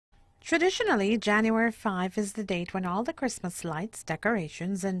Traditionally, January 5 is the date when all the Christmas lights,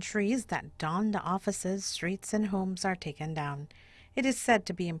 decorations, and trees that don the offices, streets, and homes are taken down. It is said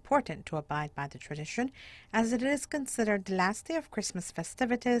to be important to abide by the tradition, as it is considered the last day of Christmas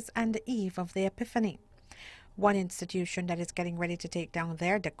festivities and the eve of the Epiphany. One institution that is getting ready to take down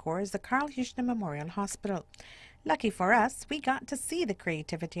their decor is the KHMH Memorial Hospital. Lucky for us, we got to see the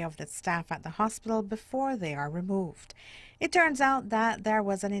creativity of the staff at the hospital before they are removed. It turns out that there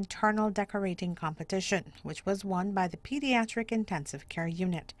was an internal decorating competition, which was won by the Pediatric Intensive Care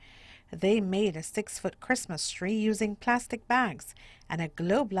Unit. They made a 6-foot Christmas tree using plastic bags and a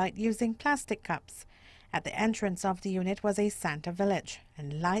globe light using plastic cups. At the entrance of the unit was a Santa village,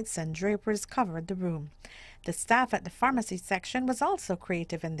 and lights and draperies covered the room. The staff at the pharmacy section was also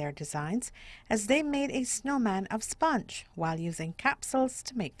creative in their designs, as they made a snowman of sponge while using capsules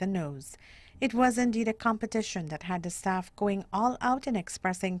to make the nose. It was indeed a competition that had the staff going all out in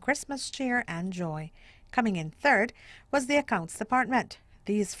expressing Christmas cheer and joy. Coming in third was the accounts department.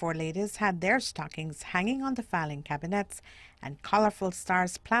 These 4 ladies had their stockings hanging on the filing cabinets and colorful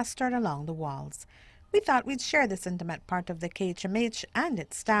stars plastered along the walls. We thought we'd share this intimate part of the KHMH and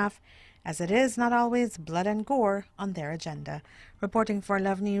its staff, as it is not always blood and gore on their agenda. Reporting for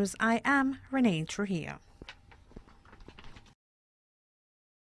Love News, I am Renee Trujillo.